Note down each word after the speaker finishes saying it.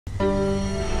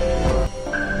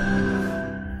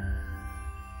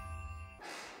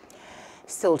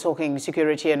Still talking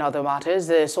security and other matters,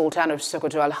 the Sultan of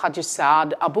Sokoto, Alhaji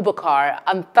Sa'ad Abubakar,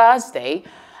 on Thursday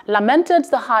lamented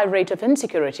the high rate of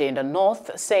insecurity in the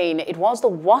north, saying it was the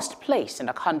worst place in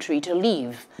the country to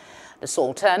live. The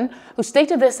Sultan, who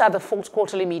stated this at the fourth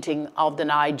quarterly meeting of the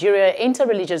Nigeria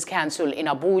Inter-Religious Council in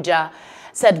Abuja,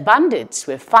 said bandits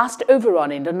were fast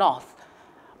overrunning the north.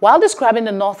 While describing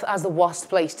the north as the worst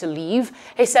place to live,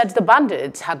 he said the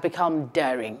bandits had become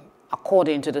daring.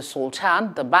 According to the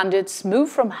Sultan, the bandits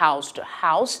moved from house to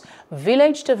house,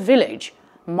 village to village,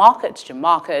 market to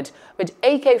market, with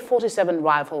AK-47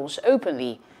 rifles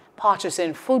openly,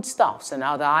 purchasing foodstuffs and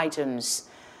other items.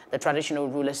 The traditional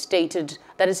ruler stated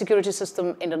that the security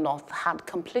system in the north had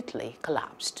completely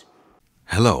collapsed.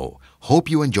 Hello, hope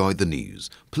you enjoyed the news.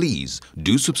 Please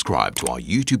do subscribe to our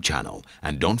YouTube channel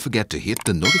and don't forget to hit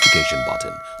the notification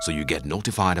button so you get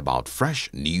notified about fresh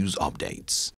news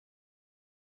updates.